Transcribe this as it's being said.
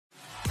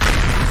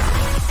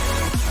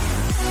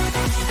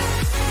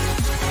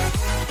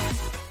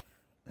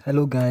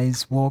Hello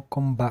guys,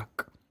 welcome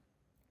back.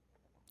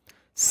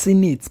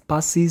 Senate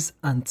passes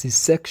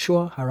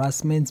anti-sexual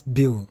harassment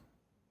bill.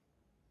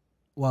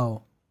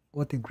 Wow,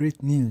 what a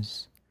great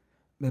news.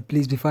 But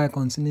please, before I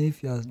continue,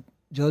 if you are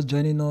just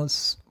joining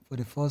us for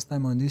the first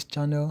time on this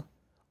channel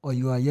or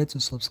you are yet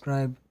to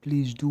subscribe,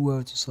 please do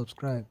well to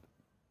subscribe.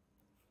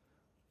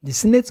 The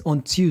Senate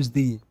on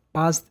Tuesday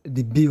passed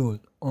the bill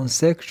on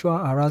sexual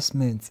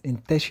harassment in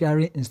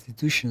tertiary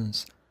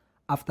institutions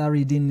after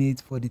reading it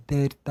for the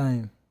third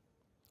time.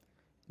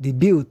 The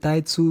bill,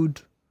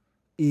 titled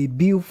 "A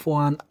Bill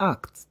for an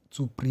Act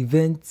to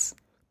Prevent,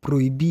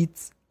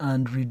 Prohibit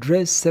and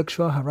Redress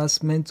Sexual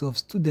Harassment of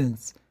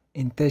Students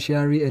in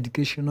Tertiary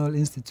Educational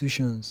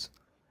Institutions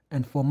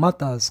and for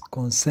Matters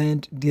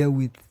Concerned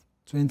Therewith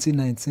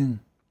 2019",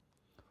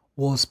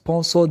 was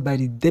sponsored by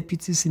the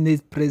Deputy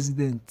Senate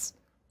President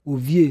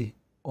Ovie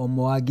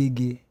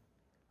Omoagege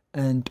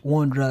and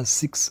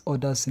 106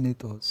 other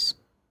senators.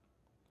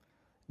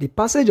 The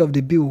passage of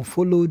the bill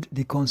followed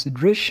the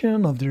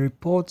consideration of the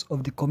report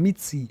of the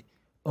Committee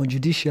on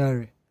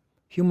Judiciary,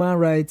 Human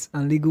Rights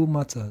and Legal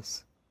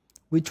Matters,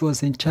 which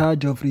was in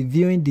charge of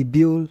reviewing the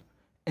bill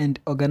and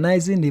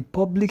organizing a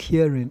public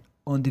hearing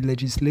on the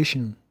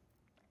legislation.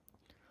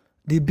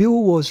 The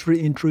bill was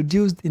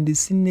reintroduced in the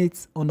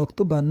Senate on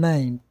October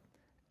 9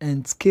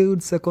 and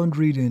scaled second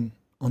reading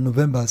on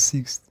November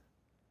 6.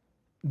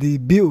 The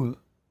bill,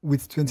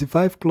 with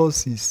 25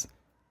 clauses,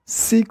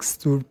 seeks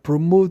to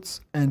promote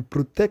and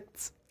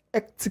protect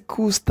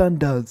ethical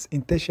standards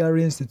in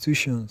tertiary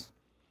institutions.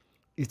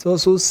 It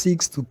also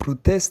seeks to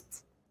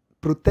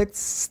protect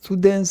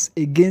students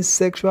against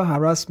sexual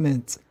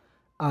harassment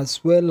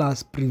as well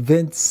as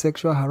prevent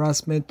sexual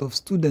harassment of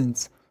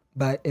students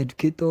by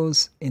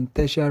educators in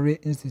tertiary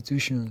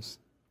institutions.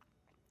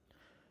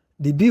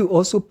 The bill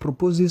also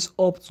proposes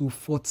up to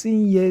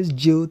 14 years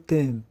jail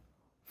term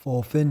for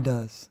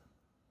offenders.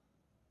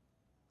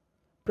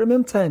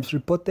 Premium Times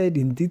reported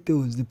in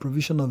details the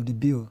provision of the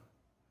bill.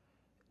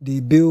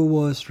 The bill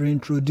was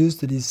reintroduced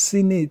to the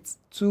Senate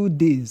 2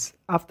 days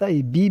after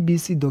a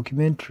BBC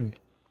documentary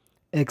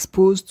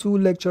exposed 2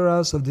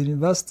 lecturers of the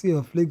University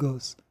of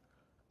Lagos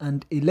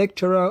and a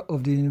lecturer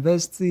of the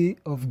University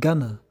of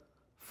Ghana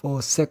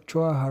for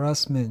sexual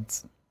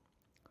harassment.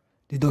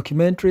 The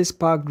documentary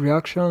sparked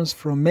reactions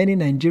from many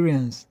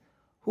Nigerians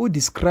who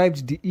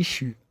described the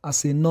issue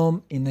as a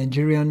norm in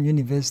Nigerian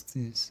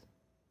universities.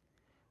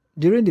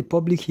 During the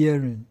public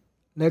hearing,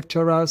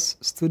 lecturers,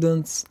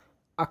 students,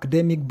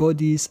 academic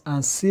bodies,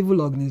 and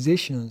civil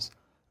organizations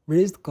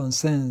raised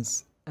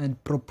concerns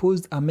and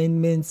proposed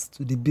amendments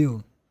to the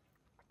bill.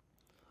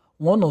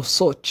 One of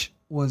such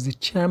was the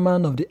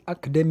chairman of the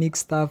Academic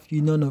Staff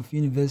Union of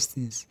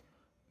Universities,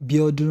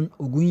 Biodun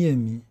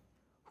Ogunyemi,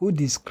 who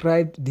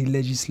described the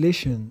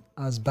legislation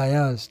as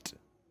biased.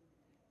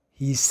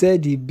 He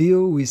said the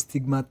bill will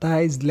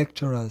stigmatize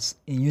lecturers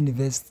in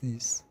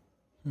universities.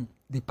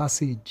 The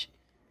passage.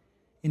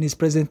 In his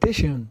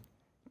presentation,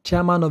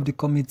 chairman of the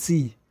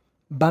committee,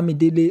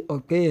 Bamidele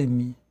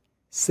Okeyemi,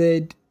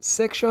 said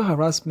sexual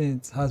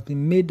harassment has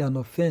been made an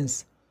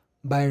offense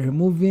by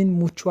removing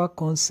mutual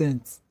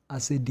consent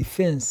as a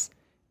defense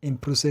in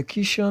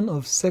prosecution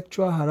of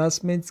sexual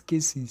harassment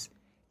cases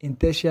in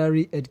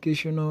tertiary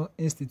educational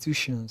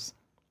institutions.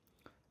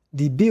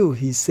 The bill,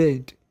 he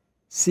said,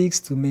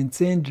 seeks to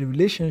maintain the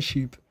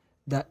relationship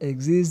that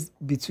exists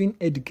between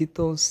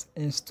educators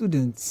and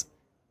students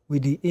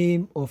with the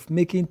aim of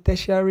making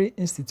tertiary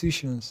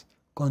institutions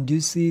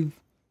conducive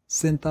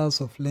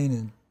centers of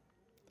learning.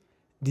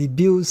 The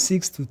bill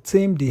seeks to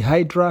tame the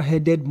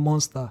hydra-headed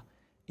monster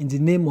in the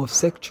name of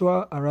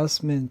sexual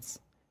harassment,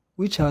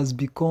 which has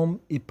become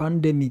a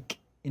pandemic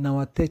in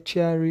our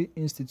tertiary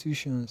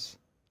institutions.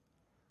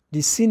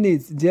 The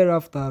Senate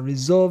thereafter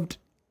resolved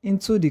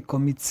into the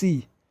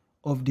Committee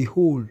of the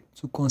Whole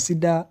to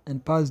consider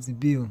and pass the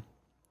bill.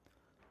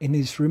 In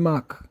his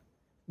remark,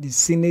 the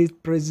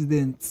Senate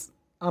President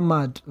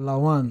Ahmad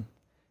Lawan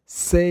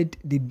said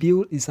the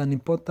bill is an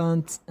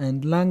important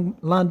and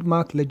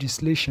landmark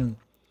legislation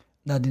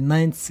that the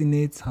 9th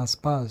Senate has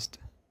passed.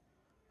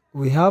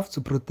 We have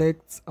to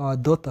protect our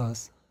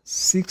daughters,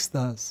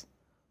 sisters,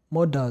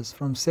 mothers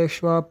from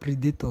sexual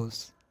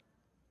predators.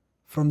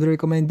 From the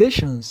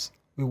recommendations,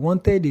 we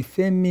wanted a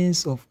fair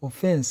means of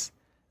offense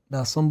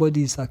that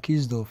somebody is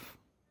accused of.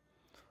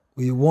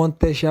 We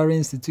want tertiary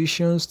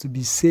institutions to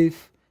be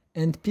safe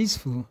and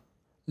peaceful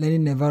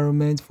learning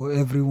environment for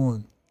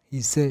everyone,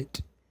 he said.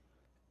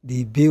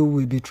 The bill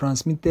will be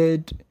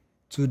transmitted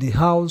to the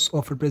House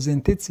of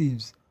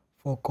Representatives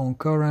for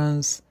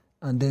concurrence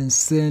and then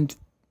sent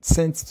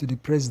to the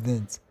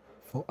President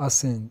for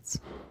assent.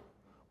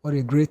 What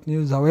a great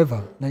news.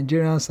 However,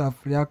 Nigerians have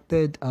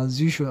reacted as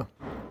usual.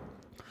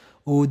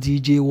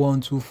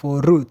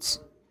 ODJ124 wrote,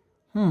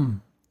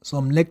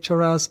 some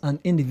lecturers and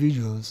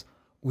individuals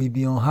will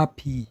be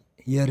unhappy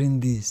hearing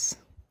this. Is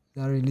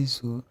that really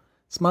so?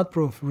 Smart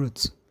Prof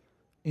wrote,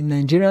 in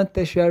Nigerian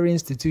tertiary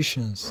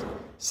institutions,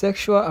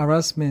 sexual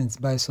harassment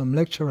by some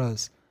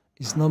lecturers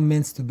is not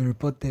meant to be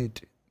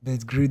reported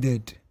but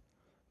graded.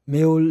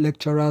 Male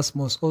lecturers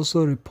must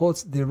also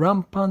report the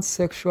rampant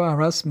sexual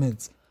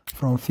harassment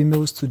from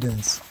female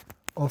students,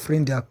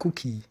 offering their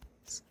cookies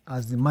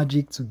as the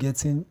magic to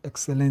getting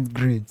excellent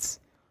grades.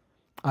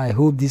 I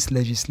hope this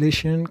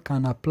legislation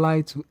can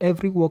apply to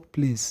every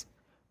workplace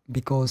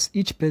because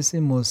each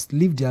person must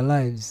live their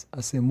lives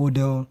as a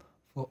model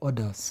for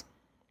others.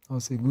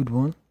 That's a good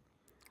one.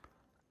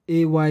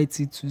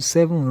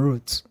 AYT27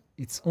 wrote,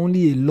 it's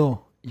only a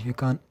law if you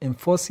can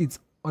enforce it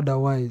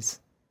otherwise.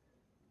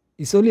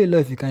 It's only a law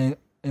if you can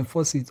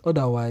enforce it,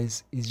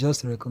 otherwise it's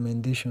just a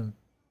recommendation.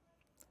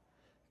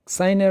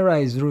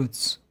 Signerize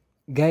wrote,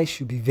 guys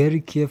should be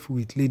very careful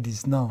with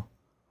ladies now.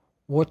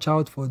 Watch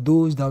out for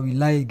those that will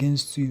lie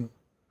against you.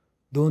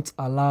 Don't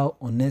allow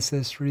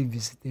unnecessary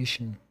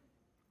visitation.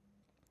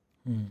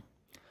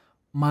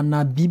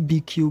 Mana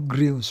BBQ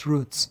Grills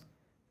wrote,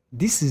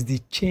 this is the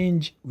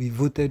change we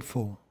voted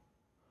for.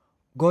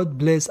 God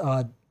bless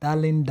our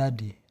darling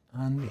daddy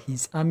and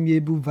his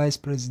amiable vice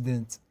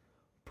president,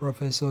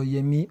 Professor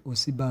Yemi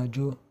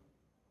Osibajo,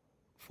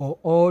 for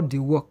all the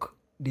work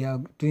they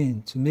are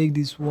doing to make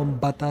this one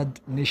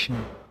battered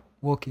nation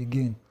work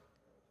again.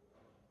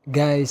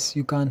 Guys,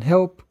 you can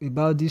help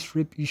about this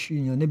rape issue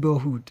in your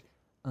neighborhood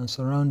and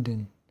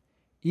surrounding.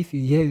 If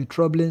you hear a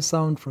troubling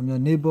sound from your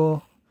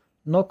neighbor,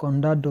 knock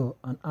on that door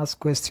and ask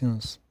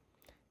questions.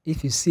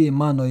 If you see a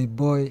man or a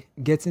boy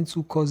getting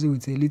too cozy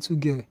with a little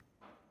girl,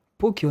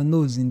 poke your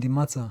nose in the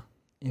matter.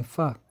 In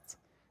fact,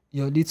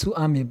 your little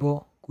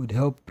amebo could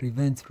help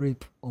prevent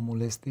rape or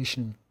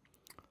molestation.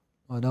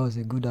 Oh, that was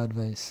a good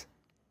advice.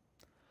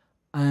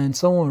 And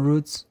someone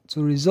wrote,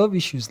 to resolve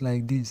issues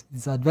like this,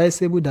 it's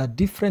advisable that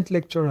different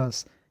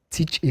lecturers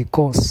teach a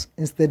course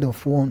instead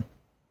of one.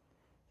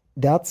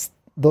 That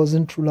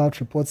doesn't rule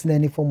out reporting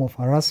any form of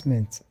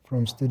harassment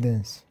from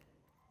students.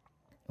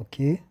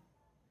 Okay?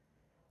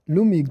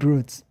 Lumi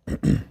wrote,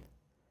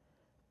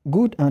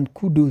 good and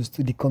kudos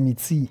to the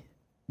committee,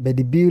 but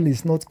the bill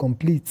is not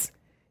complete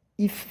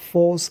if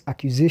false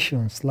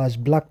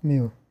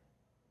accusation/blackmail.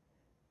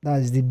 That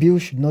is, the bill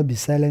should not be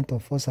silent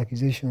of false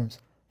accusations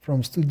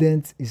from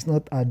students is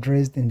not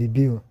addressed in the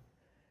bill.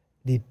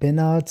 The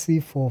penalty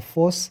for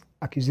false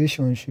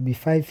accusation should be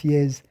 5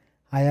 years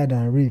higher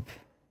than rape.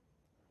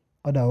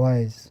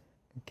 Otherwise,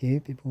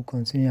 okay, people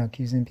continue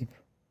accusing people.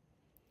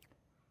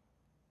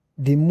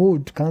 The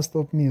mode can't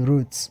stop me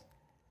wrote,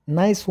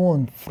 nice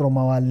one from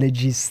our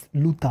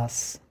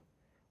legislators,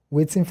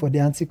 waiting for the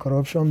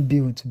anti-corruption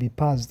bill to be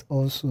passed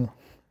also.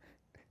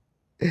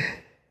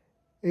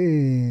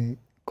 Hey,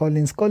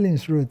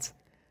 Collins wrote,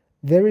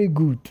 very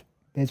good.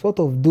 But what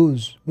of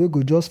those who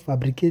go just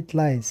fabricate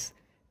lies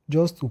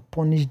just to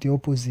punish the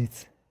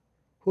opposite?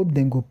 Hope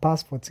them go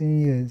past 14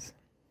 years.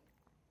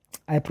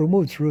 I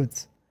promote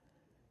wrote,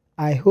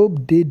 I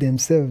hope they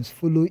themselves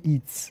follow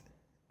it.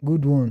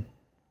 Good one.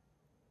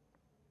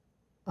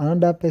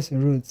 Another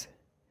person wrote,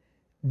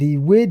 the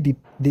way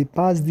they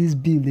pass this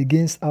bill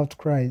against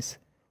outcries,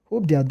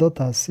 hope their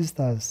daughters,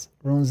 sisters,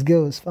 runs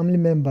girls, family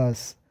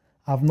members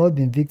have not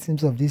been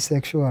victims of this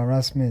sexual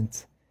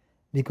harassment.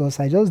 Because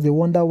I just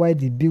wonder why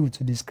the bill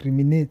to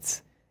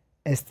discriminate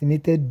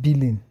estimated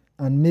billing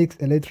and makes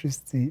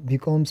electricity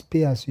becomes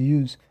pay as you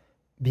use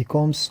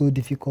becomes so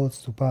difficult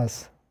to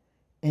pass.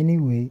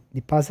 Anyway,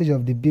 the passage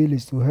of the bill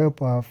is to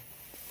help our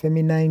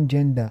feminine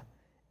gender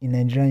in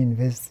Nigerian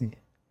university.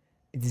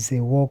 It is a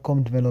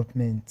welcome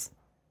development.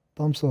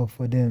 Thumbs up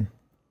for them.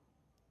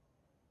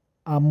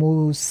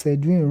 Amo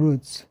Sedwin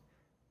wrote,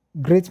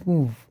 great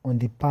move on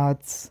the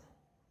part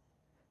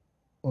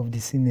of the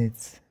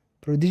Senate.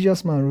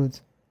 Prodigious Man wrote,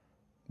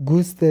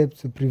 good step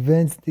to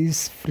prevent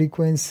these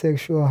frequent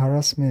sexual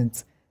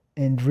harassment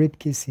and rape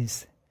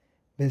cases.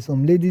 But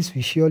some ladies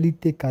will surely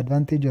take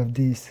advantage of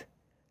this.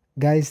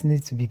 Guys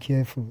need to be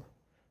careful.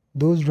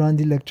 Those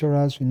randy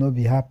lecturers will not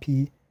be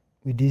happy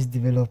with this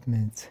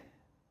development.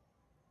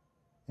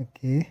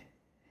 Okay.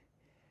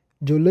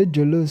 Jolo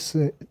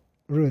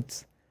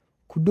wrote,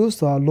 kudos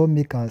to our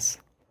lawmakers,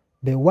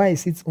 but why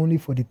is it only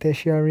for the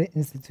tertiary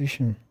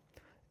institution?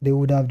 They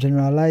would have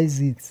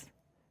generalized it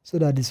so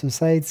that the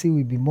society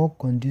will be more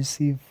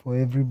conducive for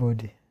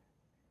everybody.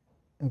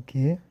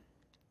 Okay.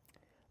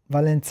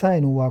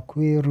 Valentine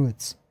Wakwe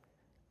wrote,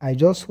 I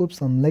just hope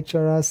some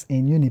lecturers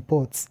in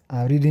Uniports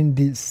are reading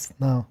this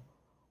now,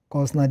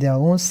 cause now their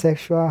own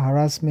sexual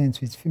harassment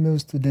with female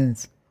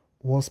students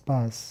was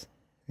passed.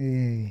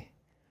 Hey.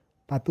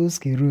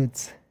 Patoski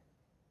wrote,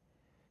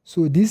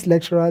 so this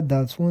lecturer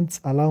that won't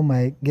allow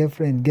my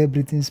girlfriend get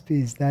breathing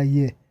space that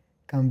year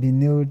can be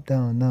nailed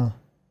down now.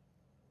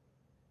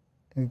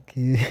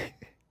 Okay.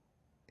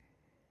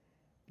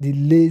 The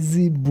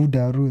lazy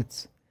Buddha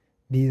wrote,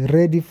 be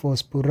ready for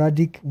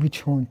sporadic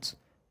witch hunt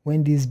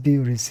when this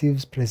bill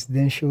receives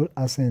presidential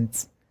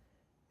assent.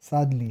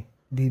 Sadly,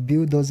 the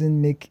bill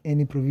doesn't make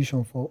any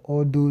provision for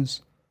all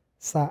those.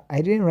 Sir,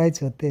 I didn't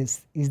write your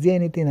test. Is there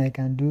anything I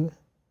can do?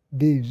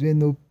 Babes, when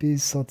no pay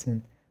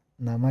certain,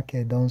 na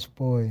market don't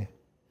spoil.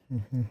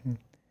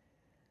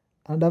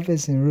 Another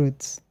person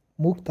wrote,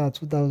 Mukta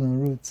 2000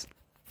 wrote,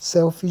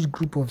 selfish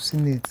group of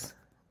Senate.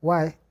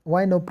 Why?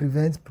 why not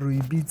prevent,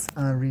 prohibit,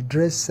 and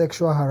redress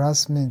sexual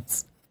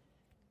harassment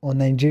in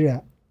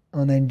Nigeria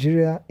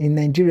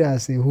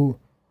as a whole?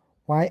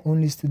 Why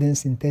only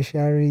students in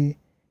tertiary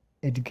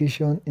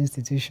education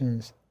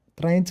institutions?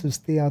 Trying to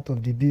stay out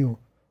of the bill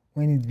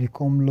when it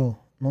become law,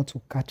 not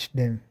to catch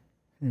them.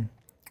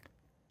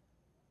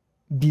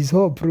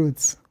 Bizhop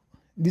wrote,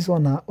 this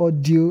one are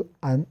audio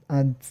and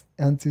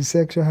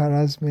anti-sexual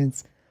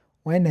harassment.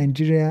 Why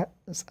Nigeria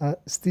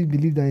still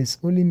believe that it's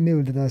only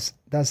male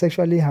that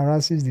sexually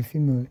harasses the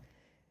female.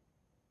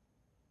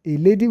 A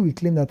lady will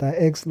claim that her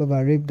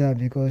ex-lover raped her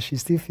because she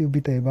still feels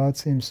bitter about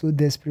him, so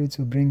desperate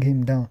to bring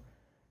him down.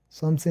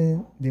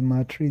 Something they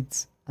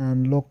maltreat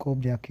and lock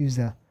up the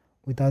accuser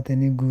without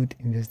any good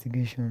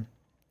investigation.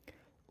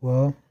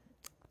 Well,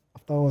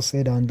 after all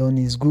said and done,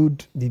 it's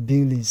good the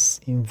bill is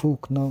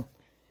invoked now.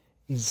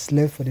 It's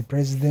left for the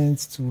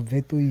president to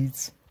veto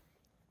it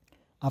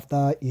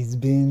after it's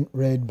been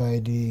read by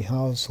the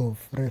House of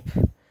Rep.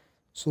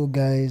 So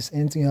guys,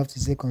 anything you have to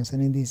say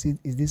concerning this?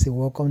 Is this a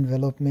welcome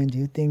development? Do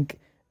you think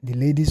the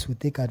ladies will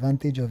take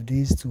advantage of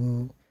this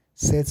to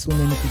set so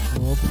many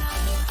people up?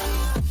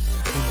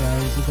 So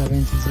guys, if you have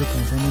anything to say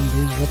concerning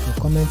this, drop your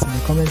comments in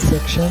the comment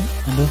section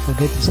and don't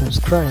forget to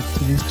subscribe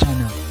to this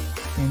channel.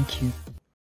 Thank you.